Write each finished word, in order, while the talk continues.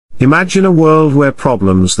Imagine a world where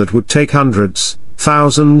problems that would take hundreds,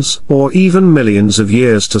 thousands, or even millions of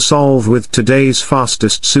years to solve with today's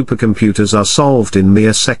fastest supercomputers are solved in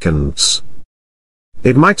mere seconds.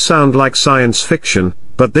 It might sound like science fiction,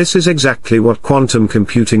 but this is exactly what quantum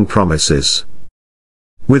computing promises.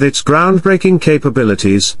 With its groundbreaking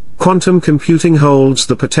capabilities, quantum computing holds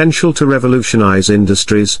the potential to revolutionize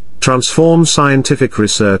industries, transform scientific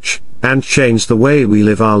research, and change the way we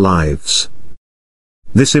live our lives.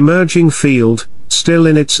 This emerging field, still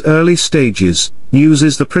in its early stages,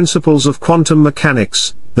 uses the principles of quantum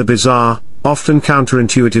mechanics, the bizarre, often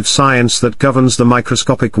counterintuitive science that governs the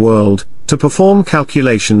microscopic world, to perform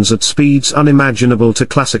calculations at speeds unimaginable to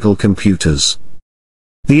classical computers.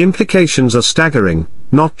 The implications are staggering,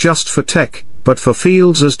 not just for tech, but for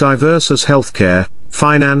fields as diverse as healthcare,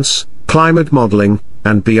 finance, climate modeling,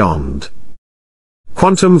 and beyond.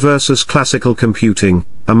 Quantum versus classical computing,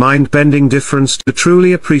 a mind-bending difference. To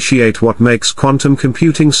truly appreciate what makes quantum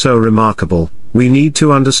computing so remarkable, we need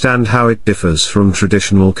to understand how it differs from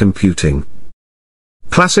traditional computing.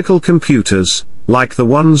 Classical computers, like the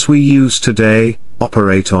ones we use today,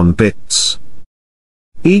 operate on bits.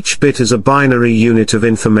 Each bit is a binary unit of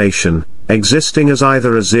information, existing as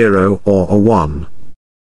either a 0 or a 1.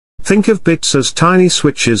 Think of bits as tiny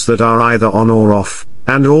switches that are either on or off,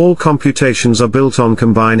 and all computations are built on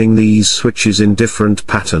combining these switches in different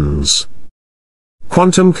patterns.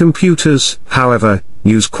 Quantum computers, however,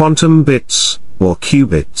 use quantum bits, or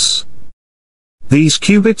qubits. These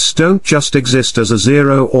qubits don't just exist as a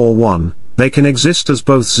 0 or 1, they can exist as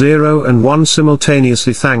both 0 and 1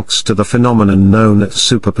 simultaneously thanks to the phenomenon known as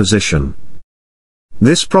superposition.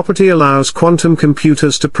 This property allows quantum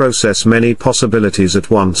computers to process many possibilities at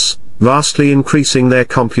once, vastly increasing their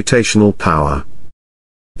computational power.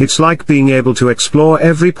 It's like being able to explore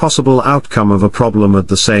every possible outcome of a problem at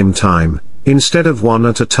the same time, instead of one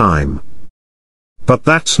at a time. But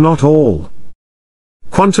that's not all.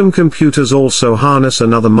 Quantum computers also harness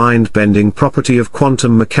another mind-bending property of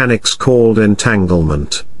quantum mechanics called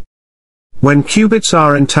entanglement. When qubits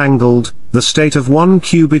are entangled, the state of one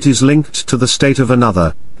qubit is linked to the state of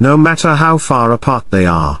another, no matter how far apart they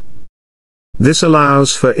are. This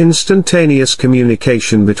allows for instantaneous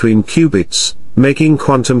communication between qubits, making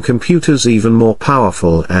quantum computers even more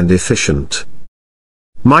powerful and efficient.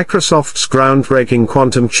 Microsoft's groundbreaking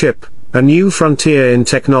quantum chip, a new frontier in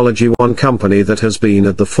technology. One company that has been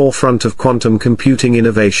at the forefront of quantum computing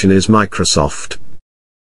innovation is Microsoft.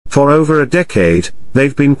 For over a decade,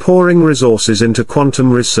 they've been pouring resources into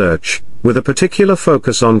quantum research, with a particular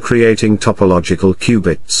focus on creating topological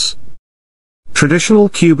qubits. Traditional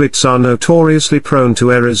qubits are notoriously prone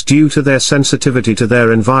to errors due to their sensitivity to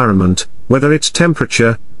their environment, whether it's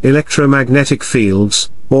temperature, electromagnetic fields,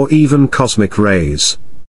 or even cosmic rays.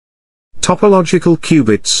 Topological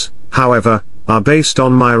qubits, however, are based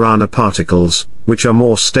on Majorana particles, which are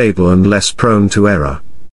more stable and less prone to error.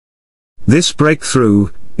 This breakthrough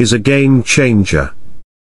is a game changer.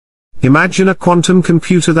 Imagine a quantum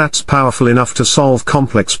computer that's powerful enough to solve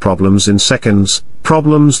complex problems in seconds,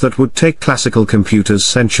 problems that would take classical computers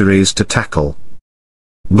centuries to tackle.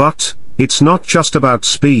 But it's not just about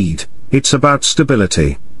speed, it's about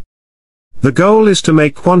stability. The goal is to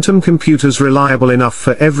make quantum computers reliable enough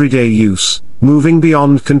for everyday use, moving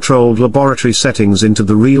beyond controlled laboratory settings into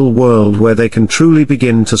the real world where they can truly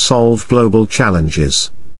begin to solve global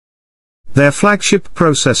challenges. Their flagship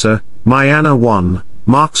processor, Majorana 1,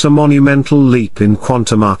 marks a monumental leap in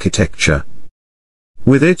quantum architecture.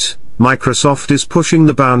 With it, Microsoft is pushing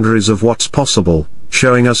the boundaries of what's possible,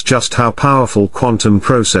 showing us just how powerful quantum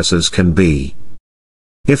processors can be.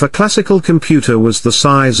 If a classical computer was the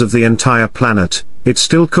size of the entire planet, it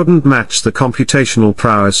still couldn't match the computational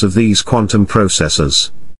prowess of these quantum processors.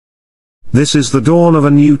 This is the dawn of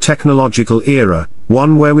a new technological era,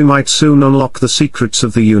 one where we might soon unlock the secrets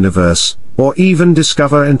of the universe, or even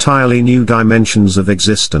discover entirely new dimensions of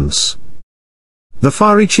existence. The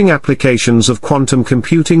far-reaching applications of quantum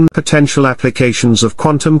computing. The potential applications of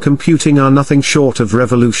quantum computing are nothing short of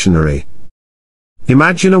revolutionary.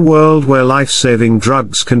 Imagine a world where life-saving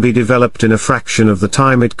drugs can be developed in a fraction of the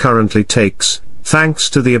time it currently takes, thanks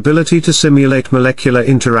to the ability to simulate molecular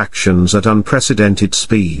interactions at unprecedented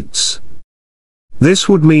speeds. This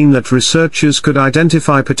would mean that researchers could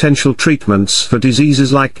identify potential treatments for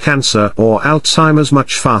diseases like cancer or Alzheimer's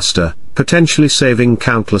much faster, potentially saving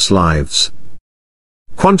countless lives.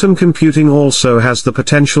 Quantum computing also has the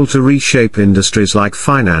potential to reshape industries like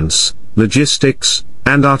finance, logistics,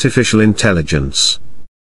 and artificial intelligence.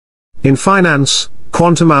 In finance,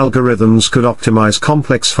 quantum algorithms could optimize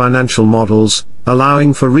complex financial models,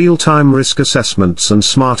 allowing for real-time risk assessments and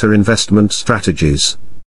smarter investment strategies.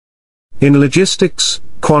 In logistics,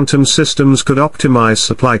 quantum systems could optimize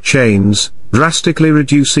supply chains, drastically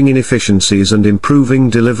reducing inefficiencies and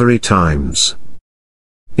improving delivery times.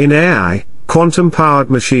 In AI,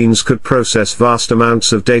 quantum-powered machines could process vast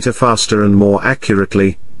amounts of data faster and more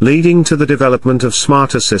accurately, leading to the development of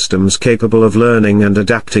smarter systems capable of learning and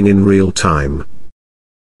adapting in real time.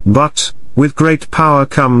 But, with great power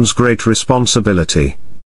comes great responsibility.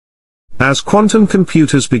 As quantum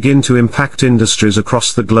computers begin to impact industries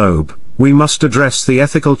across the globe, we must address the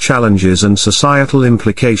ethical challenges and societal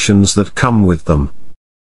implications that come with them.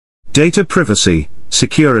 Data privacy,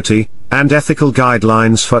 security, and ethical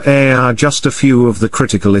guidelines for AI are just a few of the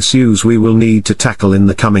critical issues we will need to tackle in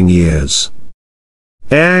the coming years.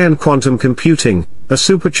 AI and quantum computing, a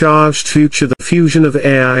supercharged future. The fusion of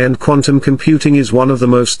AI and quantum computing is one of the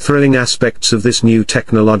most thrilling aspects of this new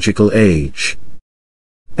technological age.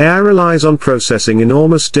 AI relies on processing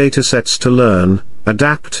enormous datasets to learn,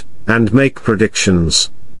 adapt, and make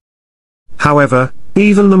predictions. However,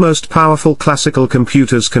 even the most powerful classical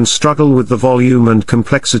computers can struggle with the volume and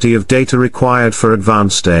complexity of data required for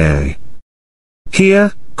advanced AI.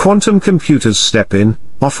 Here, quantum computers step in,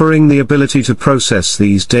 offering the ability to process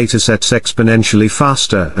these datasets exponentially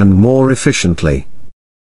faster and more efficiently.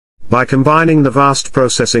 By combining the vast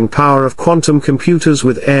processing power of quantum computers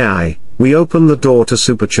with AI, we open the door to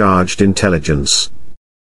supercharged intelligence.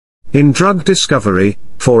 In drug discovery,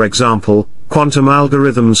 for example, quantum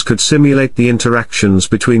algorithms could simulate the interactions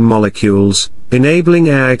between molecules, enabling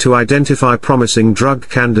AI to identify promising drug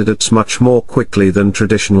candidates much more quickly than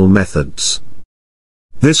traditional methods.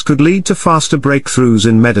 This could lead to faster breakthroughs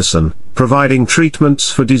in medicine, providing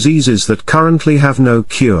treatments for diseases that currently have no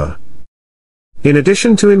cure. In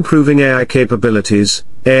addition to improving AI capabilities,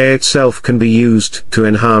 AI itself can be used to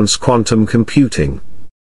enhance quantum computing.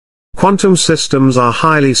 Quantum systems are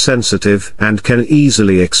highly sensitive and can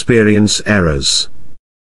easily experience errors.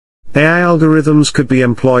 AI algorithms could be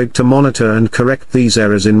employed to monitor and correct these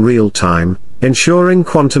errors in real time, ensuring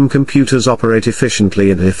quantum computers operate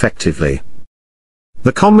efficiently and effectively.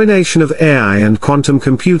 The combination of AI and quantum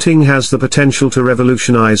computing has the potential to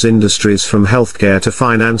revolutionize industries from healthcare to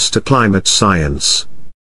finance to climate science.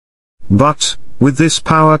 But, with this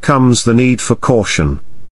power comes the need for caution.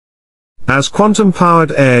 As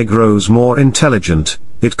quantum-powered AI grows more intelligent,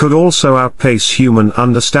 it could also outpace human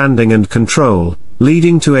understanding and control,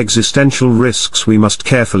 leading to existential risks we must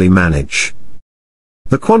carefully manage.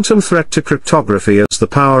 The quantum threat to cryptography. As the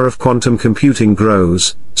power of quantum computing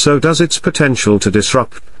grows, so does its potential to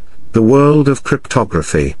disrupt the world of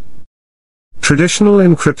cryptography. Traditional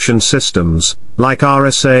encryption systems, like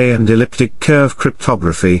RSA and elliptic curve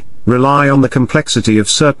cryptography, rely on the complexity of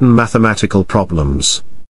certain mathematical problems.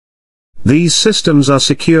 These systems are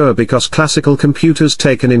secure because classical computers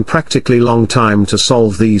take an impractically long time to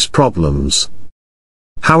solve these problems.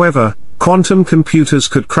 However, quantum computers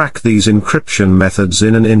could crack these encryption methods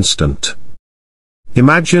in an instant.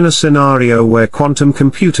 Imagine a scenario where quantum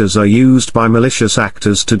computers are used by malicious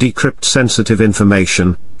actors to decrypt sensitive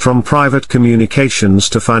information, from private communications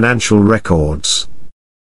to financial records.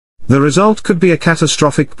 The result could be a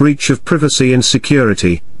catastrophic breach of privacy and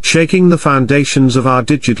security, shaking the foundations of our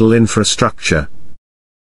digital infrastructure.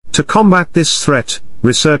 To combat this threat,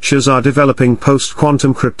 researchers are developing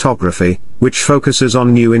post-quantum cryptography, which focuses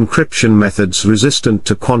on new encryption methods resistant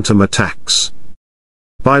to quantum attacks.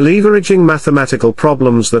 By leveraging mathematical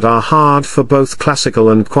problems that are hard for both classical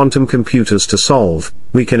and quantum computers to solve,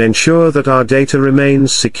 we can ensure that our data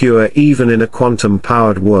remains secure even in a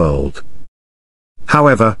quantum-powered world.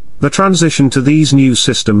 However, the transition to these new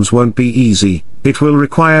systems won't be easy. It will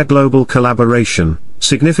require global collaboration,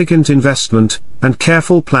 significant investment, and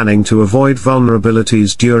careful planning to avoid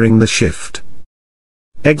vulnerabilities during the shift.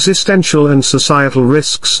 Existential and societal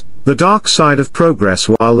risks. The dark side of progress.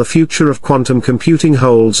 While the future of quantum computing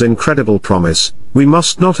holds incredible promise, we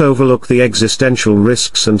must not overlook the existential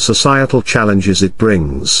risks and societal challenges it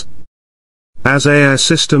brings. As AI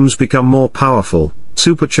systems become more powerful,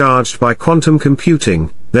 supercharged by quantum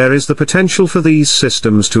computing, there is the potential for these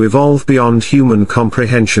systems to evolve beyond human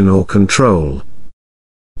comprehension or control.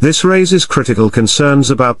 This raises critical concerns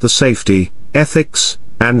about the safety, ethics,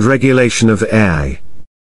 and regulation of AI.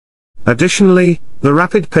 Additionally, the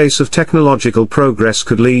rapid pace of technological progress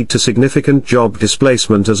could lead to significant job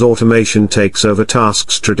displacement as automation takes over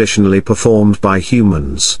tasks traditionally performed by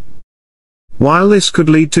humans. While this could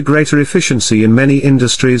lead to greater efficiency in many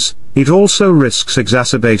industries, it also risks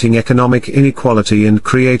exacerbating economic inequality and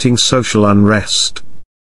creating social unrest.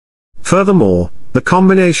 Furthermore, the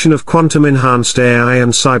combination of quantum-enhanced AI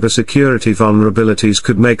and cybersecurity vulnerabilities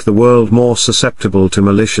could make the world more susceptible to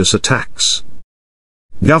malicious attacks.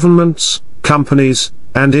 Governments, companies,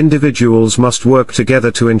 and individuals must work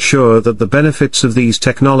together to ensure that the benefits of these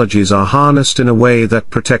technologies are harnessed in a way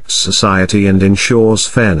that protects society and ensures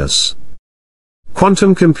fairness.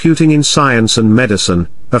 Quantum computing in science and medicine,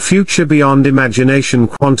 a future beyond imagination.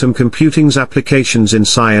 Quantum computing's applications in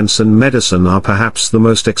science and medicine are perhaps the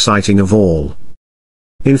most exciting of all.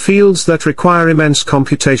 In fields that require immense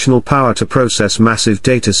computational power to process massive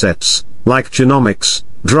datasets, like genomics,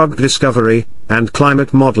 drug discovery, and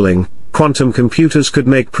climate modeling, quantum computers could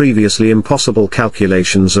make previously impossible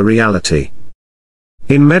calculations a reality.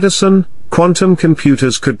 In medicine, quantum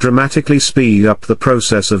computers could dramatically speed up the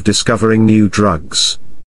process of discovering new drugs.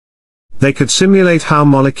 They could simulate how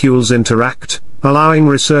molecules interact, allowing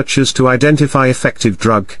researchers to identify effective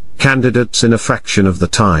drug candidates in a fraction of the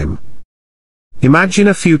time. Imagine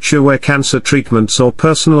a future where cancer treatments or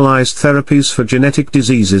personalized therapies for genetic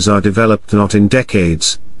diseases are developed not in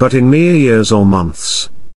decades, but in mere years or months.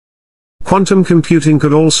 Quantum computing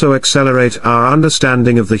could also accelerate our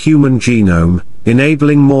understanding of the human genome,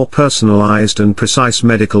 enabling more personalized and precise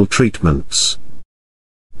medical treatments.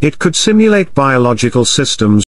 It could simulate biological systems